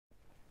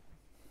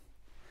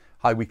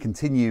Hi, we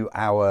continue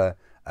our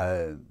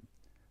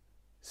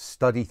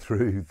study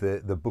through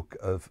the book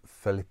of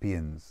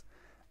Philippians,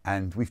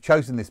 and we've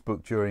chosen this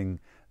book during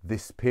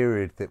this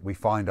period that we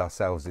find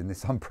ourselves in,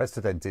 this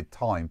unprecedented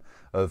time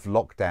of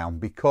lockdown,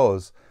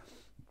 because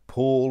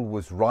Paul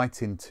was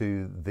writing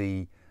to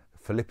the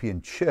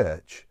Philippian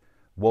church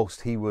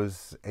whilst he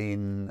was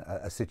in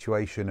a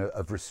situation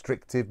of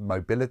restrictive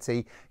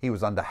mobility. He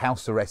was under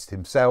house arrest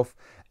himself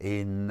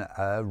in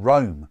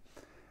Rome.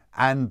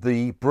 And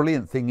the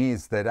brilliant thing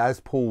is that as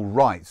Paul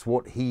writes,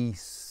 what he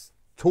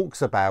talks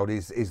about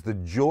is the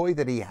joy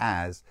that he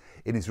has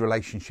in his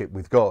relationship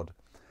with God,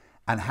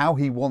 and how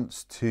he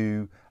wants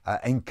to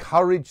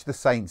encourage the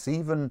saints,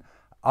 even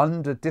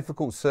under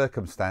difficult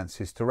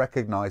circumstances, to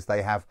recognize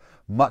they have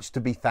much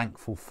to be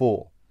thankful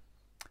for.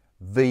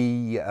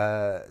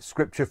 The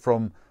scripture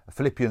from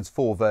Philippians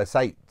 4 verse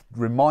 8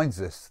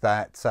 reminds us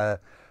that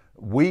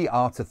we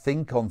are to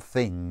think on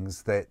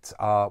things that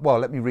are, well,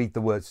 let me read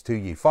the words to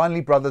you. Finally,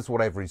 brothers,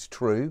 whatever is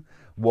true,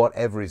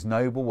 whatever is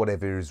noble,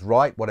 whatever is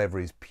right, whatever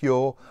is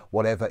pure,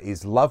 whatever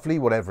is lovely,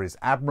 whatever is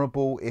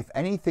admirable, if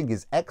anything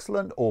is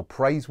excellent or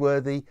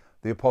praiseworthy,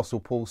 the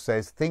Apostle Paul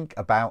says, think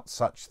about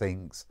such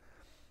things.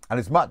 And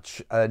as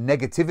much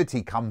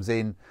negativity comes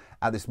in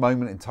at this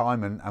moment in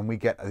time, and we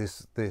get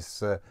this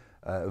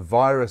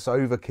virus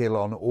overkill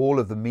on all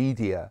of the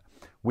media,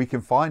 we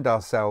can find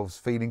ourselves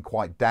feeling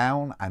quite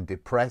down and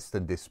depressed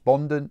and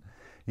despondent.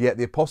 Yet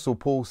the Apostle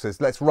Paul says,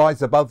 let's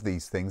rise above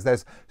these things.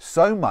 There's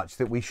so much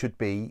that we should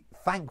be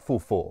thankful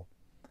for,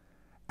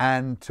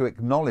 and to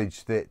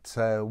acknowledge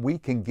that we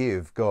can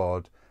give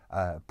God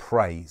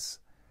praise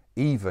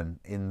even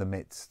in the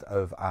midst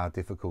of our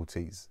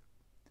difficulties.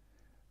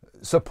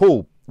 So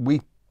Paul, we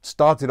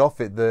started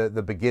off at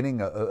the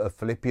beginning of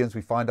Philippians.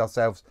 We find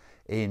ourselves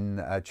in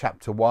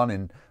chapter 1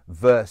 in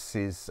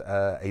verses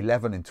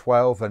 11 and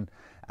 12,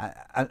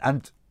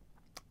 and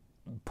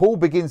Paul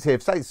begins here,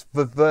 says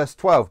for verse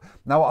 12,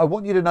 now I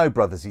want you to know,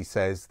 brothers, he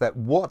says, that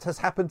what has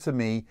happened to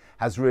me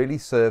has really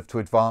served to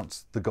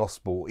advance the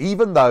gospel.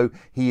 Even though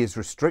he is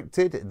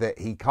restricted, that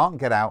he can't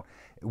get out,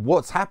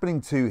 what's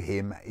happening to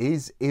him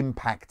is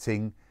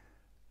impacting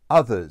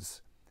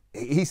others.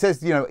 He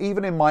says,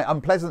 even in my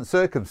unpleasant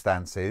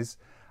circumstances,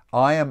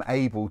 I am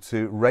able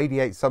to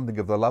radiate something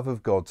of the love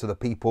of God to the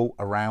people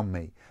around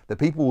me. The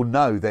people will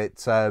know that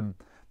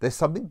there's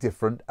something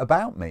different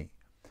about me.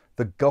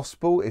 The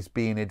gospel is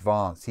being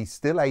advanced. He's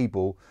still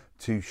able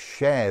to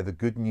share the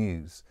good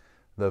news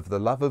of the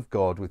love of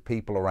God with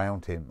people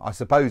around him. I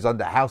suppose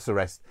under house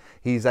arrest,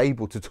 he's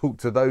able to talk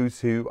to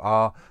those who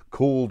are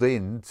called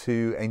in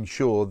to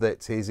ensure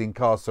that his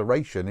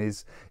incarceration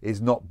is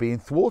not being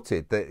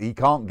thwarted, that he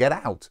can't get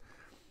out.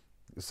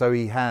 So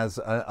he has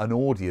an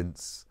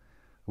audience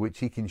which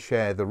he can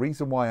share. The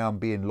reason why I'm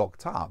being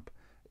locked up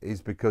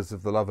is because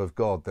of the love of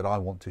God that I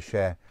want to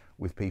share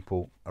with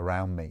people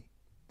around me.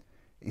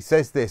 He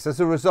says this, as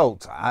a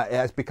result, it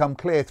has become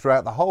clear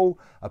throughout the whole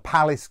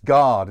palace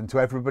guard and to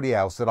everybody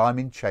else that I'm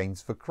in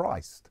chains for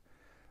Christ,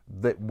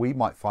 that we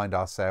might find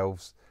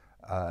ourselves,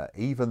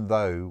 even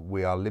though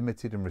we are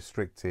limited and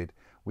restricted,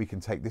 we can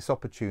take this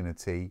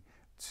opportunity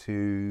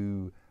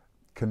to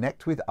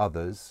connect with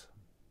others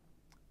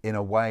in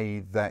a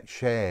way that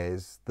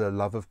shares the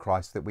love of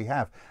Christ that we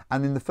have.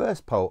 And in the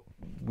first part,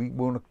 we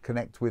want to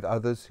connect with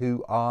others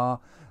who are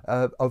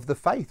of the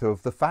faith, or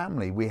of the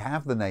family. We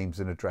have the names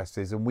and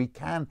addresses, and we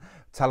can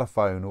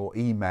telephone or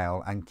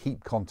email and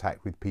keep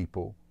contact with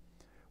people.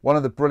 One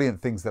of the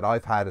brilliant things that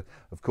I've had,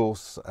 of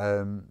course,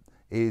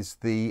 is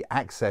the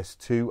access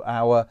to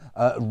our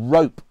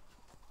rope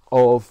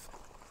of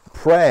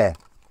prayer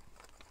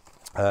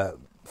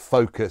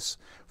focus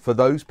for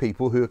those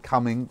people who are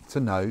coming to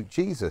know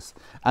Jesus.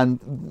 And,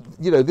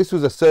 this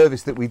was a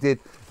service that we did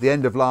the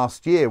end of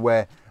last year,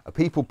 where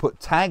people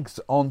put tags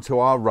onto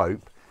our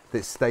rope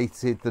that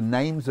stated the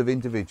names of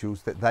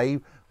individuals that they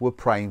were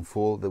praying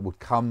for that would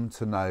come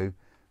to know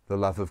the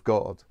love of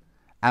God.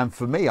 And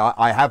for me,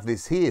 I have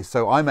this here,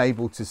 so I'm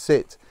able to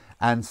sit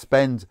and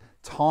spend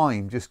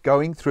time just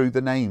going through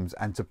the names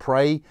and to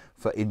pray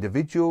for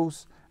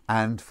individuals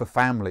and for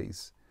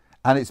families.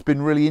 And it's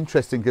been really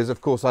interesting because, of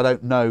course, I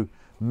don't know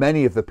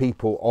many of the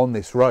people on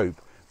this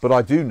rope, but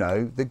I do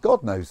know that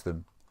God knows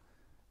them.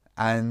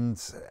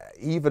 And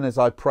even as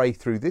I pray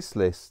through this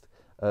list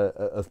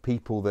of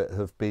people that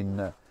have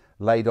been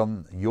laid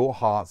on your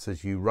hearts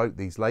as you wrote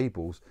these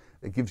labels,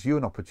 it gives you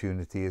an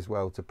opportunity as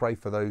well to pray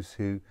for those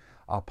who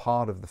are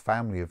part of the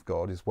family of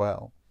God as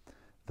well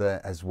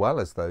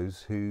as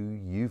those who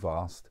you've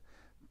asked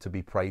to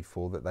be prayed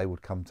for, that they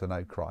would come to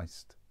know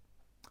Christ.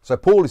 So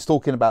Paul is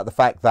talking about the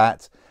fact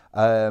that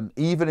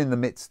even in the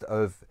midst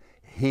of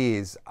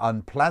his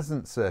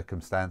unpleasant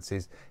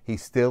circumstances,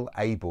 he's still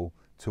able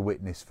to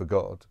witness for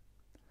God.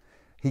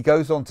 He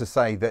goes on to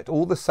say that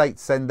all the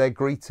saints send their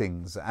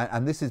greetings,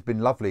 and this has been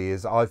lovely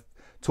as I've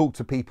talked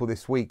to people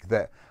this week,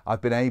 that I've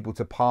been able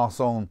to pass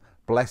on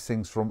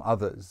blessings from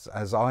others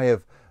as I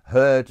have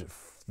heard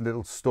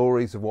little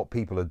stories of what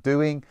people are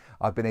doing.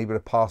 I've been able to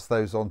pass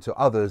those on to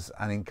others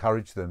and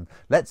encourage them.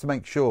 Let's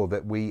make sure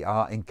that we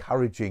are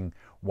encouraging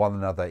one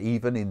another,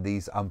 even in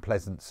these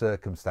unpleasant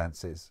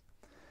circumstances.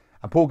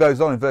 And Paul goes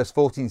on in verse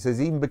 14, he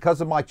says, even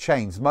because of my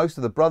chains, most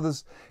of the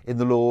brothers in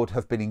the Lord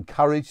have been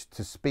encouraged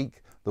to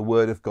speak the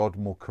word of God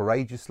more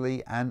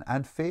courageously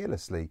and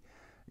fearlessly.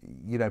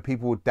 You know,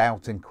 people would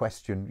doubt and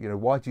question, you know,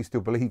 why do you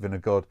still believe in a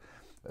God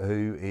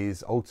who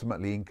is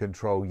ultimately in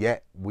control?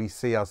 Yet we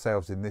see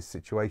ourselves in this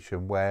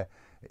situation where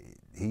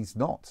he's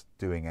not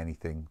doing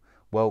anything.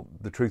 Well,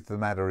 the truth of the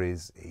matter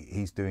is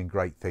he's doing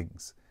great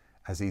things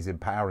as he's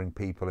empowering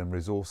people and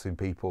resourcing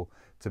people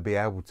to be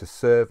able to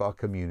serve our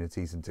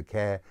communities and to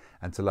care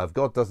and to love.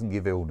 God doesn't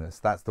give illness.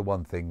 That's the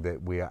one thing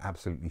that we are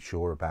absolutely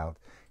sure about.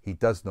 He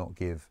does not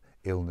give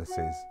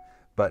illnesses,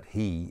 but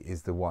he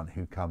is the one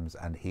who comes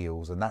and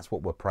heals. And that's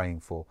what we're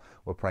praying for.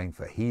 We're praying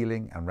for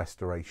healing and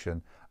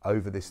restoration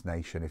over this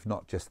nation, if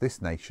not just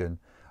this nation,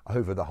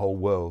 over the whole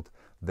world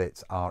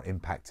that are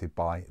impacted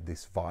by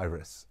this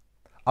virus.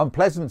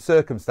 Unpleasant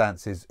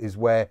circumstances is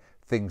where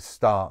things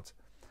start.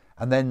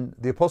 And then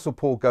the Apostle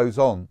Paul goes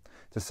on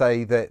to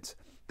say that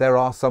there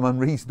are some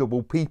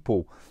unreasonable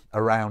people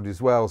around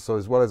as well. So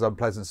as well as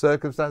unpleasant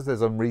circumstances,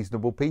 there's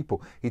unreasonable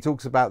people. He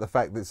talks about the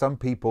fact that some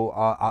people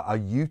are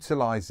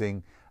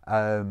utilising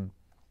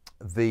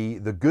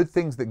the good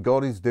things that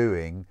God is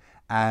doing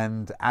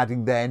and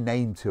adding their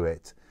name to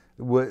it.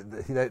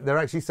 They're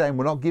actually saying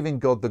we're not giving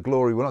God the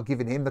glory, we're not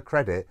giving him the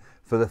credit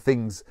for the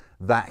things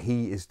that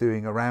he is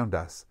doing around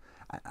us.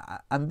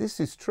 And this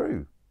is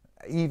true.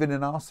 Even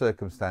in our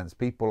circumstance,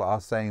 people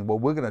are saying, well,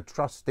 we're going to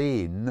trust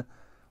in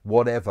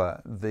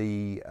whatever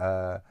the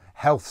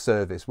health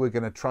service, we're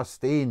going to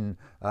trust in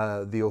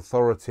the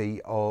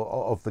authority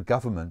of the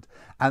government.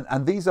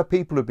 And these are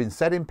people who've been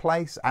set in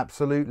place,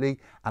 absolutely,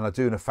 and are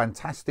doing a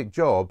fantastic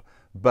job,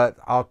 but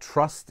our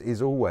trust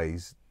is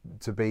always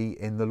to be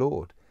in the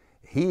Lord.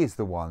 He is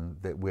the one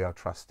that we are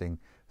trusting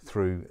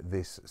through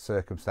this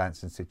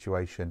circumstance and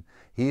situation.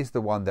 He is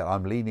the one that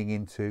I'm leaning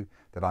into,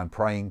 that I'm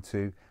praying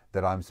to,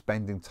 that I'm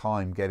spending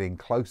time getting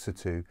closer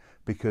to,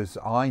 because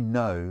I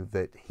know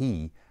that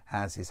he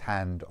has his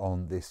hand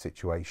on this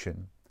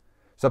situation.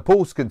 So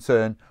Paul's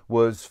concern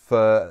was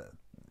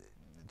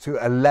to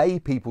allay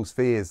people's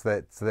fears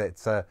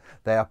that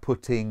they are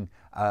putting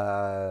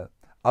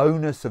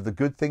onus of the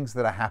good things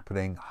that are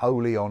happening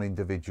wholly on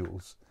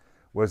individuals,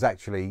 whereas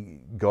actually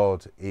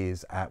God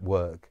is at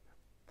work.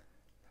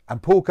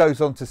 And Paul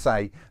goes on to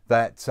say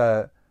that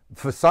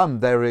for some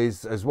there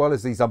is, as well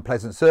as these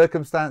unpleasant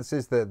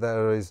circumstances, that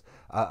there is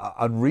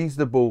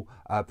unreasonable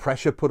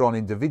pressure put on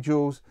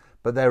individuals,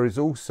 but there is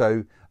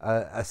also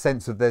a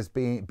sense of there's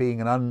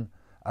being an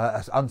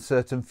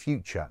uncertain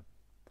future.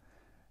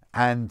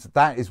 And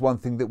that is one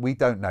thing that we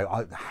don't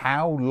know.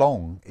 How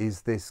long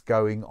is this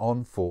going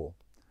on for?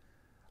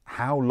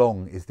 How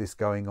long is this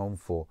going on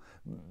for?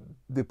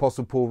 The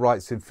Apostle Paul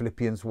writes in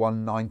Philippians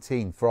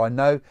 1:19, for I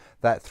know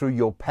that through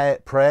your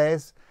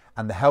prayers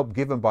and the help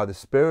given by the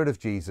Spirit of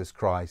Jesus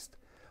Christ,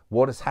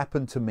 what has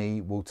happened to me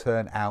will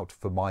turn out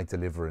for my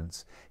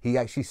deliverance. He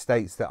actually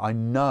states that I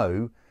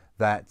know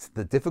that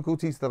the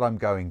difficulties that I'm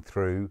going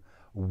through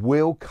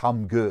will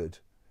come good.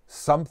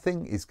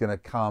 Something is going to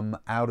come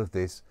out of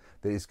this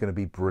that is going to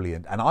be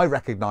brilliant. And I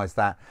recognize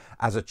that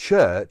as a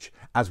church,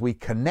 as we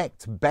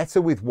connect better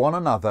with one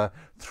another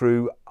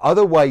through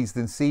other ways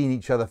than seeing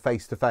each other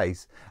face to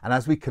face, and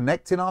as we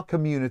connect in our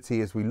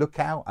community, as we look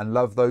out and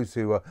love those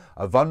who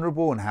are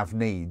vulnerable and have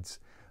needs,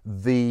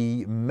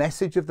 the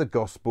message of the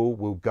gospel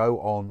will go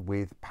on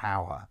with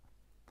power.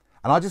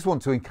 And I just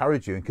want to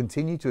encourage you and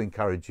continue to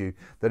encourage you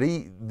that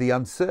the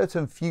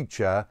uncertain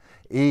future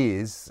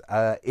is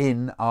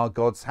in our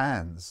God's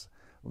hands.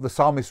 The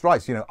psalmist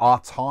writes,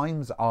 our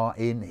times are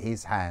in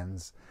his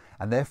hands,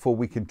 and therefore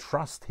we can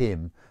trust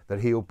him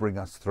that he'll bring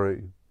us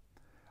through.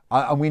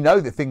 And we know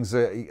that things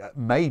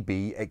may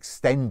be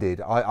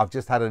extended. I've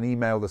just had an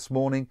email this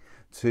morning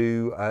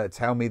to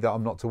tell me that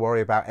I'm not to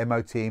worry about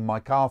MOTing my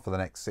car for the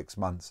next 6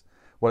 months.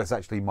 Well, it's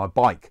actually my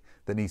bike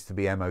that needs to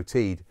be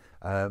MOT'd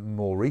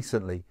more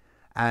recently.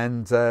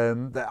 And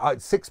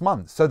 6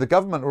 months. So the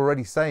government are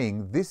already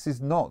saying this is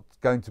not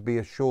going to be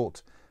a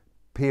short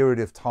period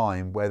of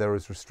time where there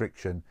is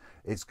restriction.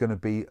 It's going to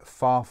be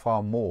far,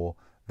 far more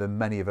than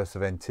many of us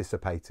have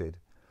anticipated.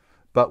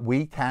 But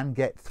we can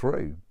get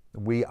through.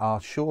 We are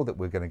sure that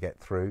we're going to get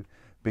through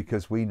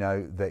because we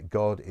know that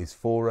God is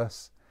for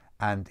us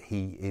and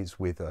he is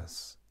with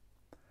us.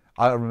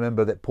 I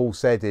remember that Paul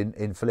said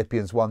in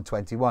Philippians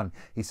 1:21,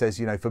 he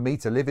says, for me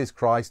to live is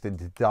Christ and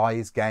to die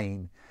is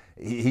gain.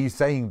 He's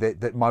saying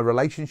that my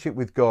relationship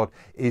with God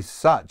is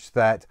such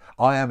that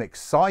I am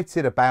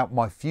excited about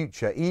my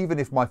future, even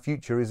if my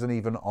future isn't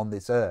even on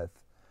this earth.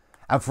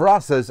 And for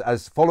us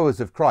as followers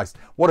of Christ,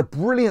 what a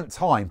brilliant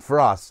time for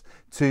us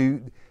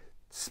to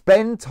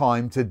spend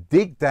time to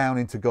dig down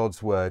into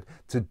God's word,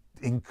 to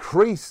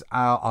increase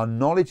our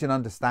knowledge and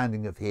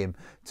understanding of him,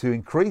 to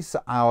increase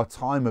our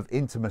time of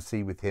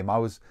intimacy with him. I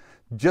was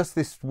just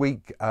this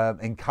week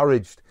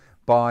encouraged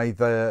by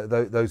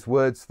those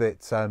words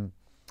that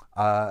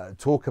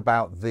talk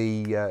about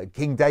the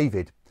King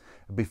David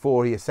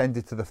before he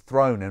ascended to the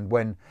throne, and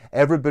when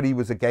everybody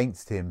was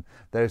against him,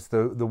 there's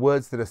the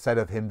words that are said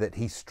of him that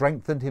he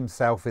strengthened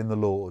himself in the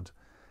Lord.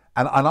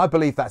 And I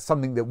believe that's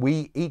something that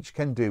we each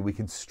can do. We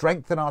can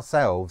strengthen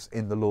ourselves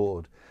in the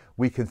Lord.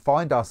 We can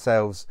find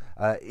ourselves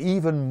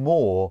even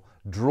more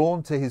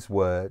drawn to his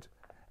word,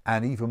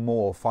 and even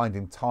more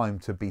finding time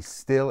to be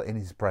still in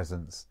his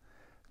presence.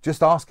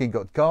 Just asking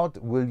God, God,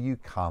 will you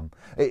come?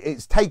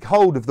 It's take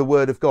hold of the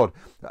word of God.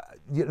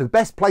 The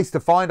best place to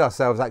find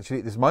ourselves actually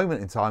at this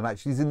moment in time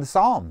actually is in the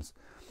Psalms.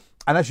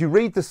 And as you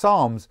read the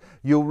Psalms,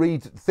 you'll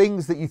read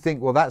things that you think,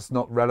 well, that's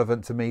not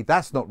relevant to me,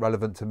 that's not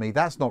relevant to me,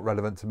 that's not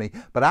relevant to me.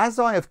 But as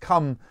I have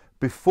come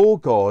before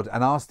God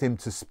and asked him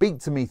to speak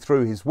to me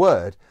through his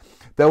word,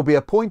 there'll be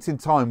a point in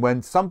time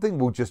when something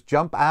will just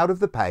jump out of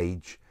the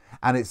page,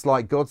 and it's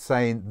like God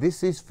saying,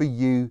 this is for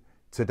you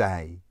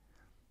today.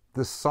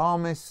 The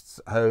psalmists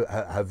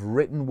have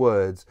written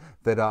words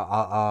that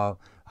are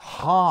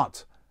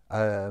heart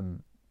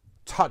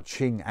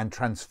touching and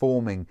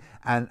transforming,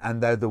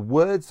 and they're the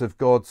words of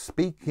God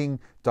speaking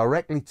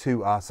directly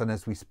to us. And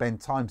as we spend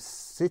time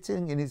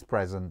sitting in his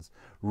presence,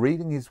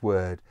 reading his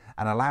word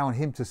and allowing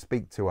him to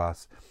speak to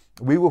us,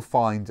 we will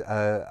find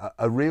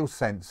a real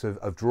sense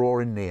of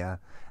drawing near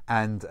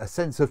and a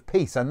sense of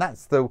peace. And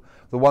that's the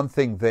one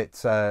thing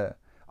that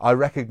I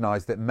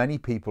recognize that many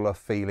people are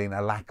feeling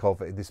a lack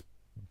of at this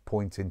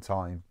point in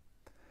time.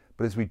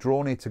 But as we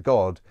draw near to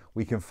God,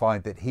 we can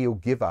find that he'll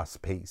give us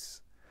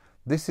peace.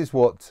 This is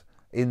what,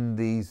 in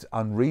these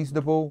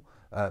unreasonable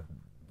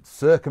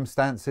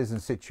circumstances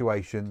and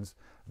situations,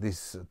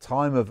 this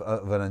time of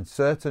an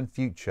uncertain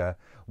future,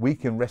 we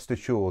can rest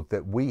assured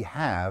that we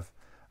have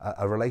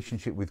a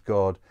relationship with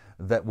God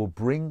that will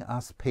bring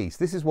us peace.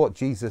 This is what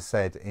Jesus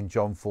said in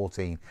John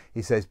 14.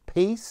 He says,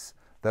 peace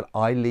that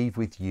I leave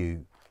with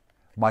you.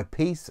 My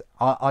peace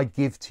I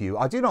give to you.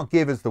 I do not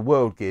give as the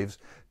world gives.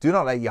 Do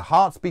not let your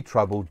hearts be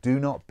troubled. Do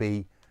not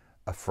be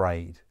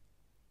afraid.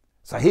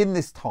 So in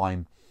this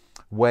time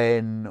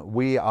when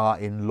we are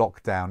in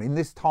lockdown, in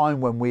this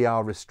time when we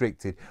are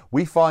restricted,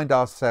 we find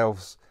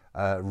ourselves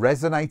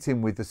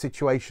resonating with the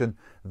situation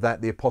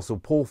that the Apostle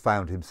Paul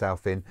found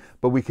himself in,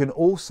 but we can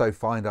also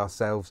find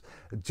ourselves,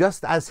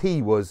 just as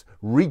he was,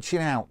 reaching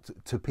out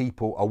to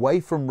people away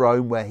from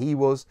Rome where he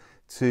was,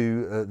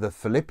 to the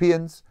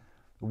Philippians.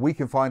 We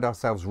can find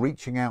ourselves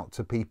reaching out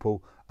to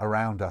people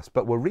around us,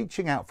 but we're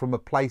reaching out from a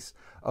place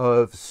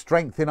of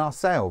strength in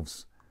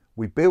ourselves.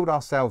 We build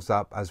ourselves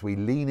up as we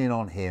lean in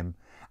on him,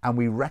 and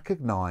we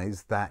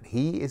recognize that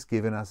he is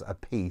giving us a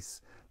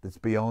peace that's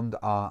beyond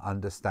our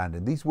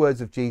understanding. These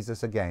words of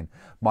Jesus again,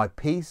 my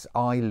peace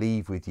I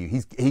leave with you.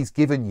 He's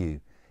given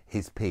you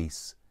his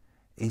peace.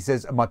 He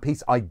says, my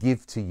peace I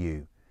give to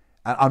you.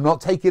 And I'm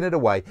not taking it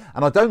away.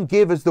 And I don't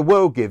give as the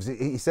world gives.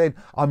 He said,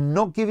 I'm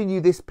not giving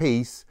you this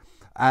peace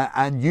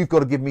and you've got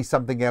to give me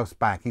something else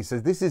back. He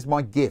says, this is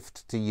my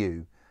gift to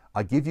you.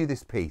 I give you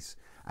this peace.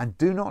 And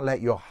do not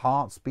let your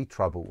hearts be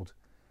troubled.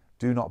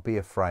 Do not be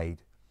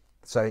afraid.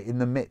 So in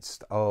the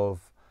midst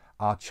of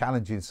our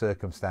challenging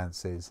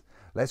circumstances,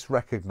 let's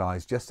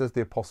recognize, just as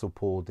the Apostle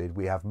Paul did,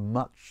 we have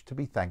much to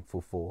be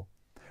thankful for.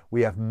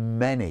 We have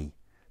many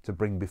to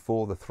bring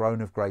before the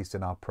throne of grace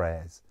in our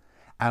prayers.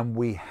 And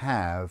we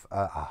have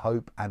a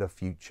hope and a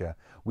future.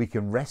 We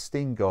can rest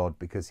in God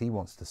because he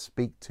wants to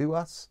speak to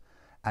us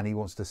and he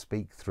wants to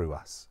speak through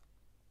us.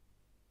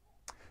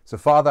 So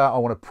Father, I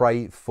want to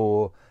pray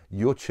for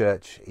your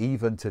church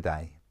even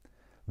today,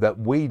 that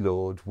we,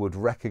 Lord, would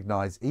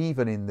recognize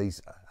even in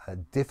these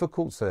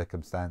difficult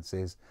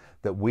circumstances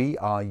that we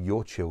are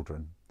your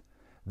children,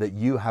 that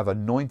you have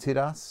anointed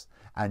us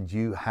and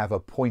you have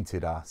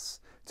appointed us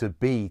to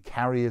be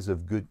carriers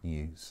of good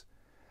news.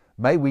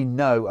 May we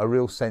know a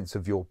real sense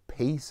of your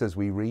peace as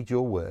we read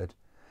your word,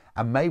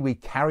 and may we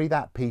carry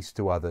that peace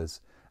to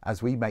others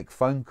as we make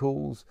phone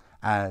calls,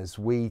 as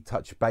we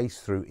touch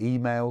base through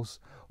emails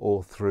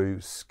or through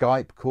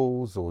Skype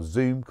calls or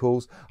Zoom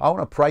calls. I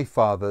want to pray,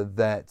 Father,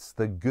 that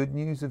the good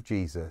news of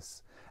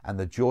Jesus and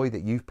the joy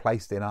that you've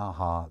placed in our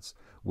hearts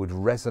would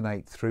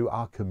resonate through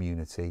our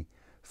community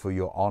for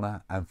your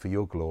honour and for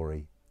your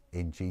glory.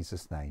 In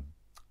Jesus' name,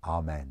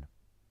 amen.